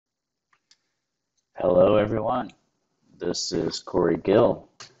Hello everyone, this is Kory Gill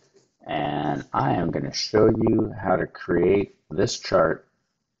and I am going to show you how to create this chart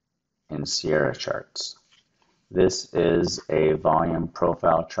in Sierra Charts. This is a volume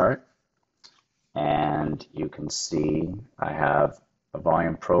profile chart and you can see I have a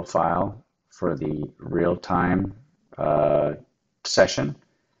volume profile for the real-time session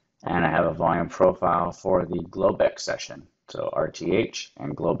and I have a volume profile for the Globex session, so RTH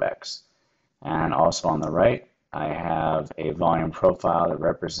and Globex. And also on the right, I have a volume profile that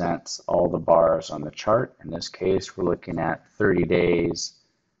represents all the bars on the chart. In this case, we're looking at 30 days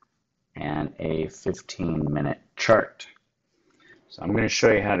and a 15-minute chart. So I'm going to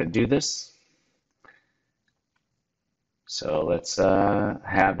show you how to do this. So let's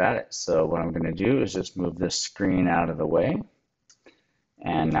have at it. So what I'm going to do is just move this screen out of the way.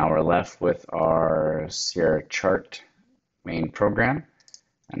 And now we're left with our Sierra chart main program.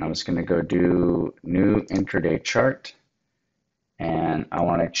 And I'm just going to go do new intraday chart, and I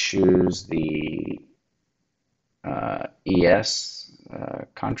want to choose the ES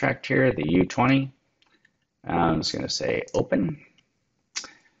contract here, the U20. I'm just going to say open,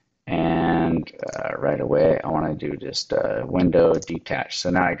 and right away I want to do just window detach.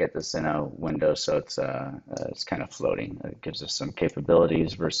 So now I get this in a window, so it's kind of floating. It gives us some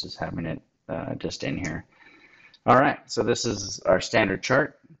capabilities versus having it just in here. All right, so this is our standard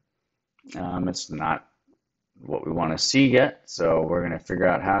chart. It's not what we want to see yet, so we're going to figure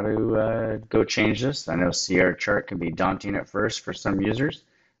out how to go change this. I know Sierra chart can be daunting at first for some users.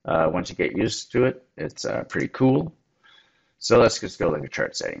 Once you get used to it, it's pretty cool. So let's just go look at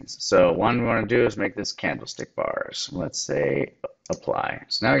chart settings. So one we want to do is make this candlestick bars. Let's say apply.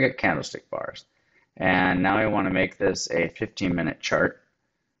 So now we get candlestick bars. And now I want to make this a 15-minute chart.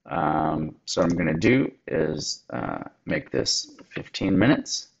 So what I'm going to do is make this 15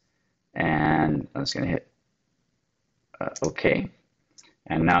 minutes, and I'm just going to hit OK.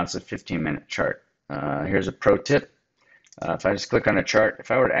 And now it's a 15-minute chart. Here's a pro tip. If I just click on a chart,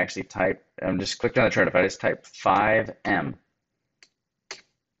 if I were to actually type, I'm just clicked on the chart, if I just type 5M,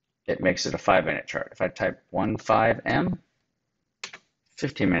 it makes it a 5-minute chart. If I type 15M,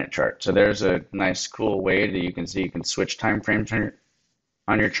 15-minute chart. So there's a nice cool way that you can see you can switch time frames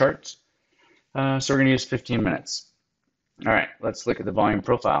on your charts. So we're going to use 15 minutes. All right, let's look at the volume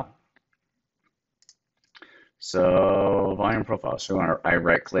profile. So volume profile. So I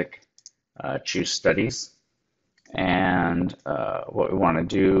right click, choose studies. And what we want to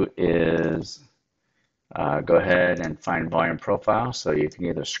do is go ahead and find volume profile. So you can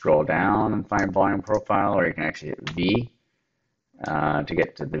either scroll down and find volume profile, or you can actually hit V to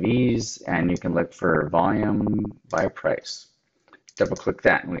get to the V's, and you can look for volume by price. Double click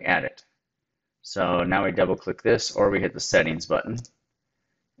that and we add it. So now we double click this, or we hit the settings button,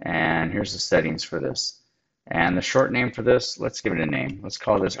 and here's the settings for this. And the short name for this, let's give it a name. Let's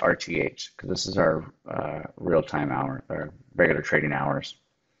call this RTH, because this is our real-time hour, or regular trading hours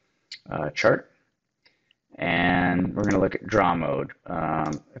chart. And we're going to look at draw mode.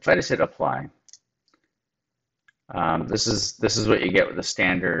 If I just hit apply, this is what you get with the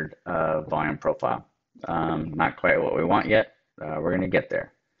standard volume profile. Not quite what we want yet. We're going to get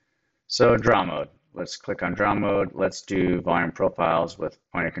there. So draw mode. Let's click on draw mode. Let's do volume profiles with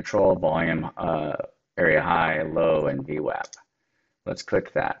point of control, volume, area high, low, and VWAP. Let's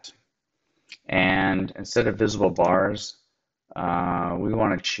click that. And instead of visible bars, we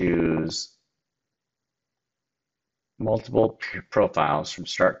want to choose multiple profiles from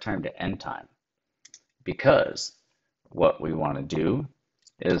start time to end time, because what we want to do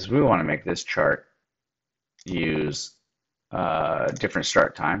is we want to make this chart use different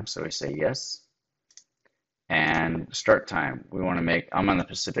start time. So we say yes. And start time, we want to make, I'm on the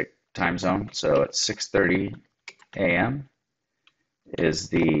Pacific time zone, so it's 6:30 a.m. is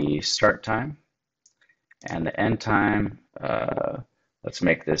the start time, and the end time, let's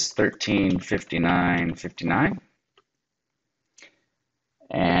make this 13:59:59.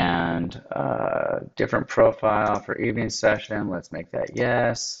 And different profile for evening session, let's make that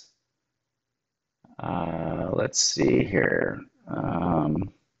yes. Let's see here.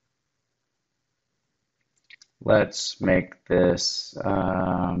 Let's make this,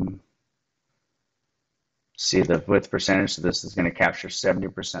 see the width percentage, so this is going to capture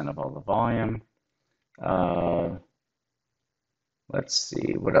 70% of all the volume. Let's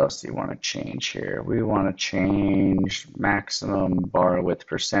see, what else do you want to change here? We want to change maximum bar width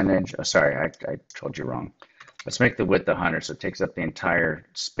percentage. Oh, sorry, I told you wrong. Let's make the width 100, so it takes up the entire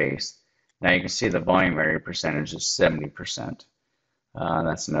space. Now you can see the volume area percentage is 70%.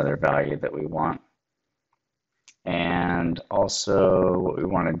 That's another value that we want. And also what we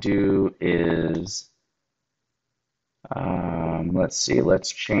want to do is Let's see,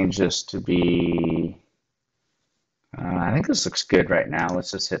 let's change this to be, I think this looks good right now.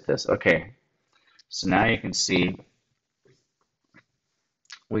 Let's just hit this. Okay, so now you can see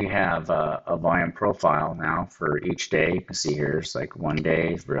we have a volume profile now for each day. You can see here's like 1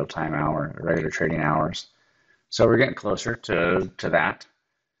 day, real-time hour, regular trading hours. So we're getting closer to that.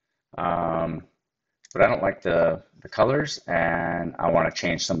 But I don't like the colors, and I want to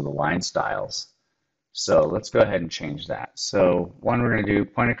change some of the line styles. So let's go ahead and change that. So one, we're going to do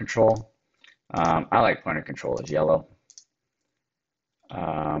point of control. I like point of control as yellow.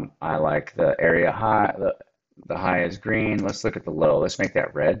 I like the area high, the high is green. Let's look at the low. Let's make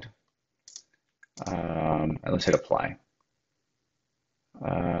that red. And let's hit apply.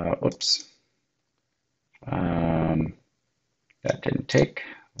 Oops. That didn't take.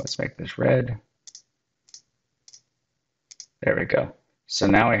 Let's make this red. There we go. So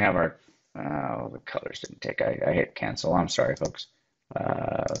now we have our, the colors didn't take. I hit cancel. I'm sorry, folks.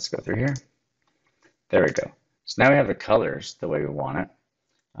 Let's go through here. There we go. So now we have the colors the way we want it,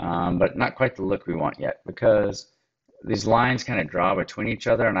 but not quite the look we want yet, because these lines kind of draw between each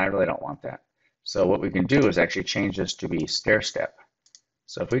other, and I really don't want that. So what we can do is actually change this to be stair step.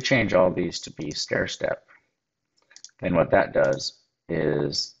 So if we change all these to be stair step, then what that does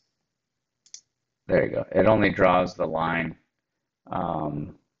is, there you go. It only draws the line.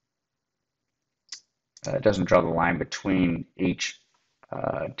 It doesn't draw the line between each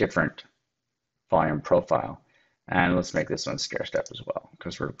different volume profile. And let's make this one stair step as well,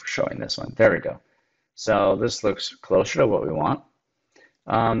 because we're showing this one. There we go. So this looks closer to what we want.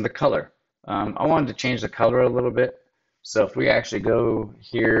 The color. I wanted to change the color a little bit. So if we actually go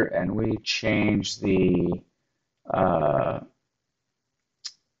here and we change the,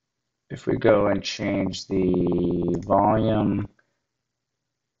 if we go and change the volume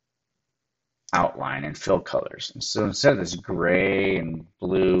outline and fill colors. So instead of this gray and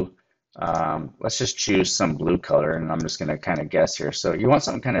blue, let's just choose some blue color, and I'm just going to kind of guess here. So you want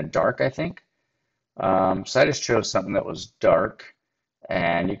something kind of dark, I think. So I just chose something that was dark,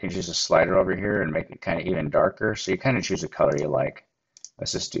 and you can choose a slider over here and make it kind of even darker. So you kind of choose a color you like.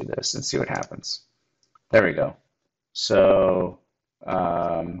 Let's just do this and see what happens. There we go. So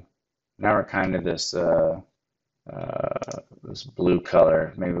now we're kind of this this blue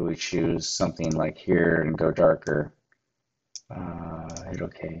color. Maybe we choose something like here and go darker. Hit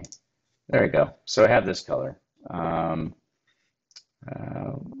OK. There we go. So I have this color.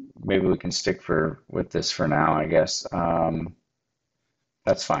 Maybe we can stick with this for now, I guess.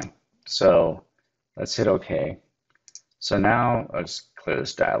 That's fine. So let's hit OK. So now let's clear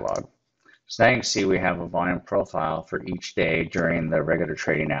this dialog. So now you can see we have a volume profile for each day during the regular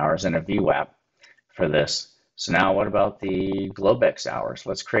trading hours and a VWAP for this. So now what about the Globex hours?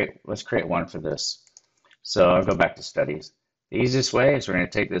 Let's create one for this. So I'll go back to studies. The easiest way is we're going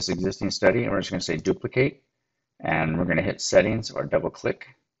to take this existing study and we're just going to say duplicate, and we're going to hit settings or double click.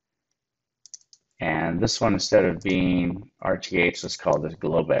 And this one, instead of being RTH, let's call this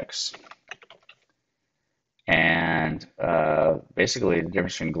Globex. And basically the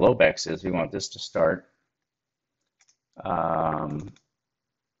difference between Globex is we want this to start.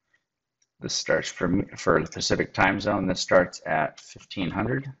 This starts for the Pacific time zone. This starts at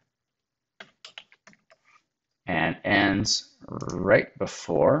 1500 and ends right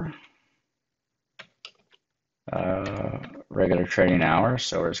before regular trading hours.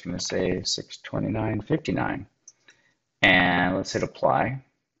 So we're just going to say 6:29:59, and let's hit apply.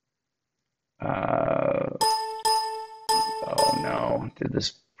 Oh no, did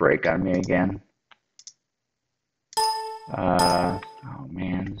this break on me again? Oh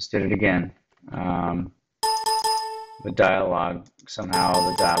man, just did it again. The dialogue, somehow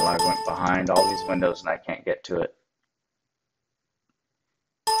the dialogue went behind all these windows and I can't get to it.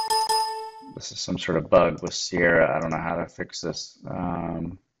 This is some sort of bug with Sierra. I don't know how to fix this.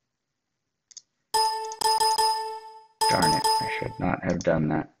 Darn it, I should not have done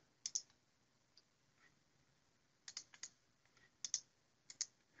that.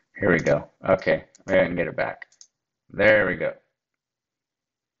 Here we go. Okay, maybe I can get it back. There we go.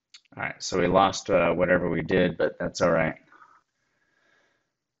 All right, so we lost whatever we did, but that's all right.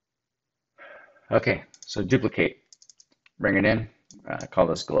 Okay, so duplicate, bring it in, call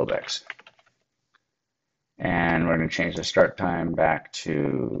this Globex. And we're going to change the start time back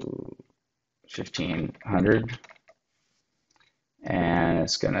to 1500. And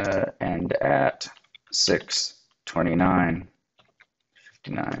it's going to end at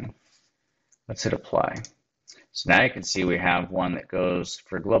 6:29:59. Let's hit apply. So now you can see we have one that goes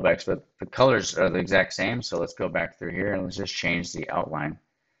for Globex, but the colors are the exact same. So let's go back through here and let's just change the outline.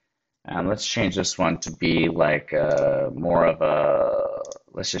 And let's change this one to be like more of a,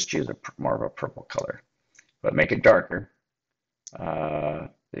 let's just choose more of a purple color, but make it darker. Uh,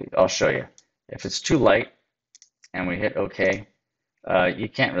 I'll show you. If it's too light and we hit OK, you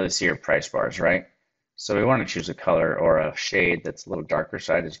can't really see your price bars, right? So we want to choose a color or a shade that's a little darker.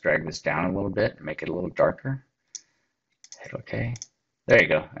 So I just drag this down a little bit and make it a little darker. Hit OK. There you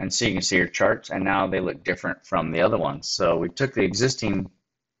go. And so you can see your charts, and now they look different from the other ones. So we took the existing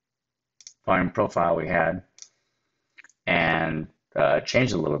volume profile we had and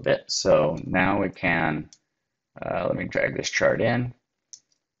changed it a little bit. So now we can, let me drag this chart in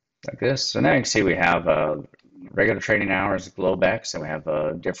like this. So now you can see we have regular trading hours, Globex, and we have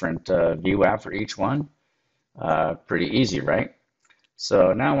a different view app for each one. Pretty easy, right?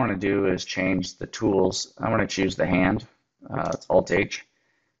 So now what I want to do is change the tools. I want to choose the hand. It's Alt-H.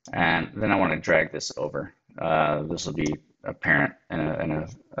 And then I want to drag this over. This will be apparent in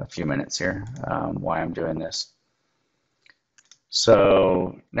a few minutes here why I'm doing this.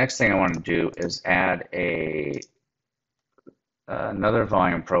 So next thing I want to do is add another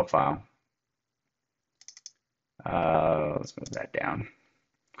volume profile. Let's move that down.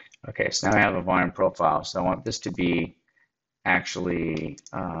 Okay, so now I have a volume profile. So I want this to be actually,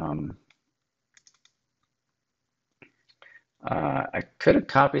 I could have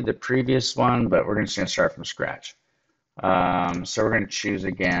copied the previous one, but we're just going to start from scratch. So we're going to choose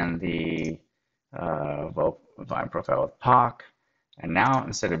again the volume profile with POC. And now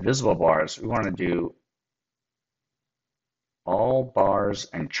instead of visible bars, we want to do all bars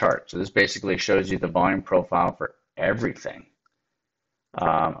and charts. So this basically shows you the volume profile for everything.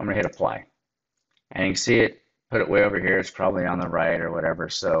 I'm going to hit apply. And you can see it, put it way over here. It's probably on the right or whatever.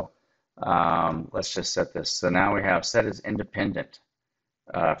 So let's just set this. So now we have set as independent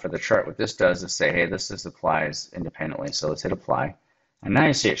for the chart. What this does is say, hey, this just applies independently. So let's hit apply. And now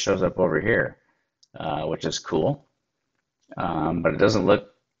you see it shows up over here, which is cool. But this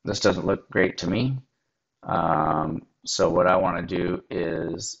doesn't look great to me. So what I want to do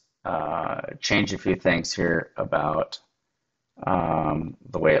is change a few things here about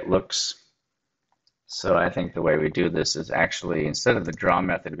the way it looks. So I think the way we do this is actually, instead of the draw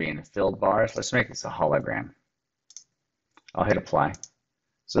method being filled bars, let's make this a hologram. I'll hit apply.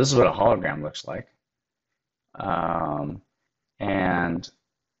 So this is what a hologram looks like. And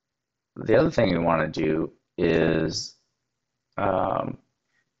the other thing we want to do is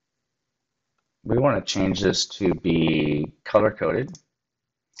we want to change this to be color-coded.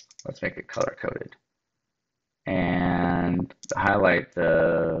 Let's make it color-coded. And highlight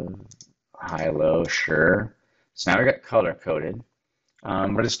the high-low, sure. So now we got color-coded,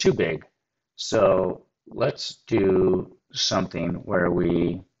 but it's too big. So let's do something where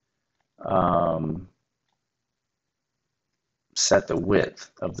we set the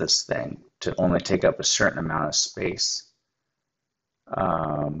width of this thing to only take up a certain amount of space.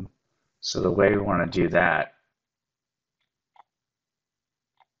 So the way we want to do that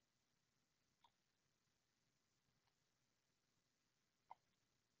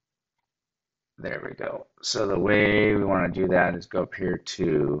there we go. So the way we want to do that is go up here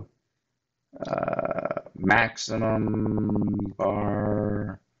to maximum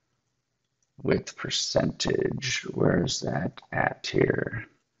bar width percentage. Where's that at here?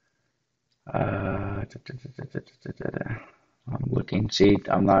 I'm looking. See,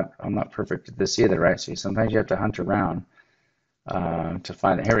 I'm not perfect at this either, right? See, sometimes you have to hunt around to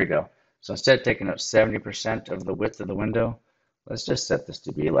find it. Here we go. So instead of taking up 70% of the width of the window, let's just set this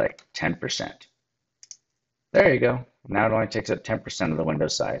to be like 10%. There you go. Now it only takes up 10% of the window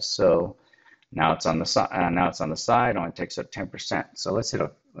size. So now it's on the side. Now it's on the side. Only takes up 10%. So let's hit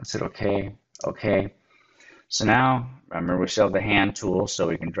OK. OK. So now remember we still have the hand tool, so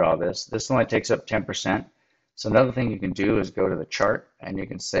we can draw this. This only takes up 10%. So another thing you can do is go to the chart and you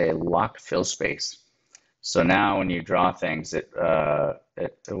can say lock fill space. So now when you draw things, it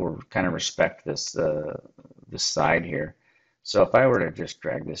will kind of respect this this side here. So if I were to just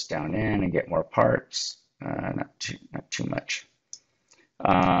drag this down in and get more parts, not too much.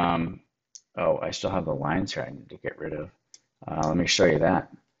 Oh, I still have the lines here I need to get rid of. Let me show you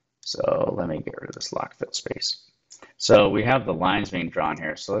that. So let me get rid of this lock fill space. So we have the lines being drawn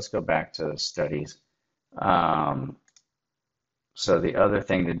here. So let's go back to studies. So the other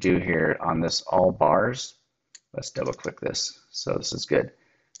thing to do here on this all bars, let's double click this. So this is good.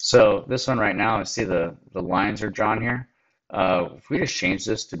 So this one right now, I see the lines are drawn here. If we just change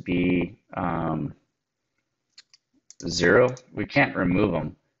this to be 0, we can't remove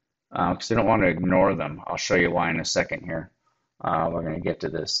them because we don't want to ignore them. I'll show you why in a second here. We're going to get to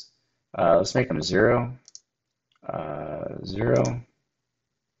this. Let's make them 0, 0.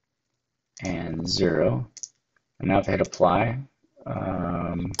 and 0. And now if I hit apply,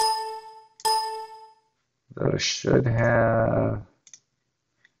 those should have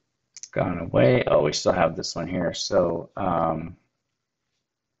gone away. Oh, we still have this one here. So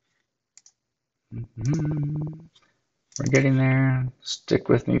we're getting there. Stick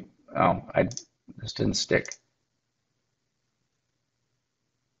with me. Oh, this didn't stick.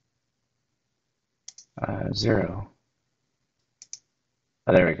 0.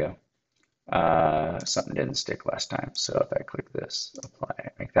 Oh, there we go. Something didn't stick last time. So if I click this,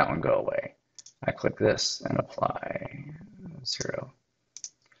 apply, make that one go away. I click this and apply 0.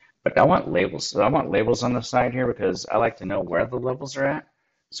 But I want labels. So I want labels on the side here because I like to know where the levels are at.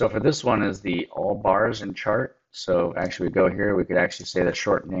 So for this one is the all bars and chart. So actually we go here, we could actually say the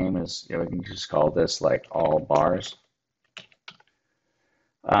short name is, we can just call this like all bars.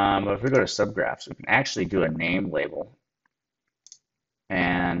 But if we go to subgraphs, we can actually do a name label.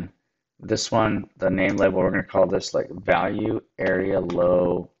 And this one, the name label, we're going to call this like value area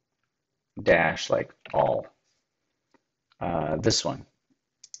low dash like all. This one,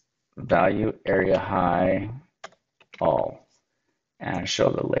 value area high all, and show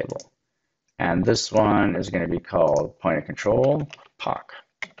the label. And this one is going to be called point of control POC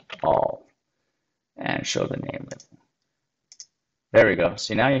all, and show the name label. There we go.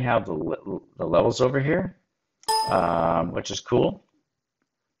 See, now you have the levels over here, which is cool.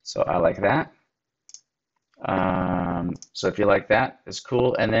 So I like that. So if you like that, it's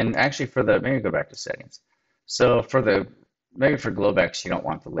cool. And then actually for the, maybe go back to settings. So for the, maybe for Globex, you don't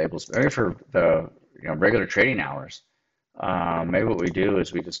want the labels, but maybe for the regular trading hours, maybe what we do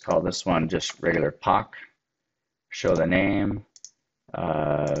is we just call this one just regular POC, show the name,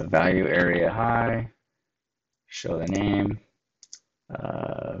 value area high, show the name,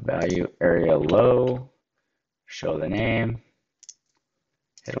 value area low, show the name,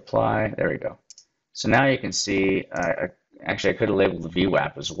 hit apply. There we go. So now you can see, actually I could have labeled the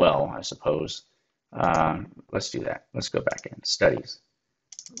VWAP as well, I suppose. Let's do that. Let's go back in, studies,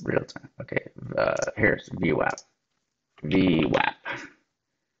 real time. Okay, here's VWAP, VWAP,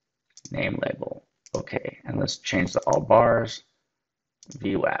 name label. Okay, and let's change the all bars,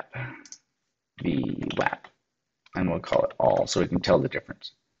 VWAP, VWAP. And we'll call it all so we can tell the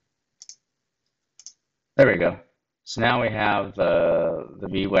difference. There we go. So now we have the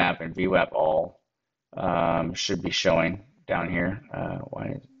VWAP and VWAP all should be showing down here.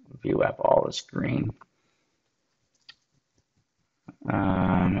 Why VWAP all is green?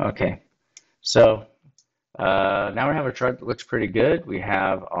 Okay, so now we have a chart that looks pretty good. We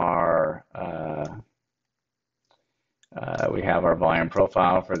have our volume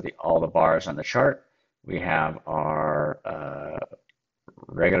profile for all the bars on the chart. We have our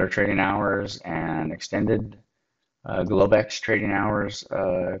regular trading hours and extended Globex trading hours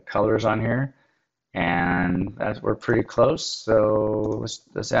colors on here, and we're pretty close. So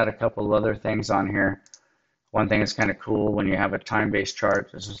let's add a couple of other things on here. One thing that's kind of cool when you have a time-based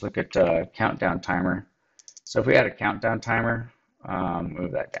chart, let's just look at countdown timer. So if we add a countdown timer,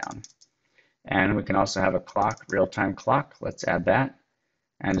 move that down. And we can also have a clock, real-time clock. Let's add that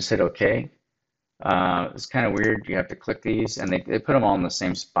and just hit OK. It's kind of weird. You have to click these, and they put them all in the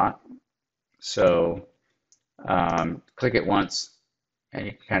same spot. So click it once, and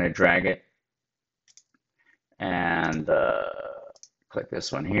you can kind of drag it, and click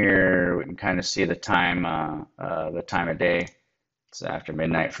this one here. We can kind of see the time of day. It's after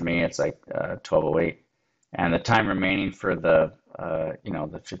midnight for me. It's like 12:08, and the time remaining for the the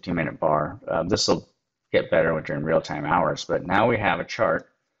 15-minute bar. This will get better when you're in real-time hours. But now we have a chart.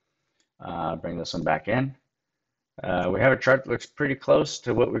 Bring this one back in. We have a chart that looks pretty close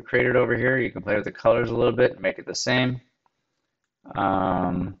to what we created over here. You can play with the colors a little bit and make it the same.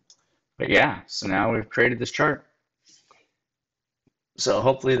 But yeah, so now we've created this chart. So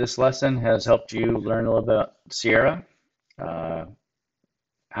hopefully this lesson has helped you learn a little bit about Sierra, how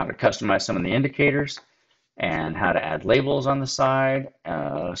to customize some of the indicators, and how to add labels on the side,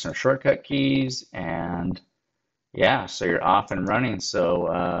 some shortcut keys, and yeah, so you're off and running.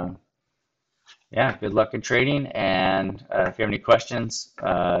 So yeah, good luck in trading, and if you have any questions,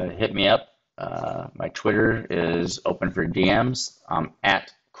 hit me up. My Twitter is open for DMs. I'm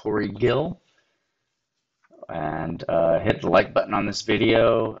at Kory Gill, and hit the like button on this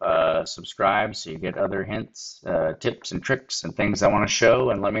video, subscribe so you get other hints, tips and tricks and things I want to show,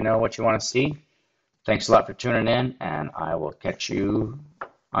 and let me know what you want to see. Thanks a lot for tuning in, and I will catch you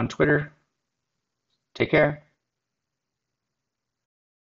on Twitter. Take care.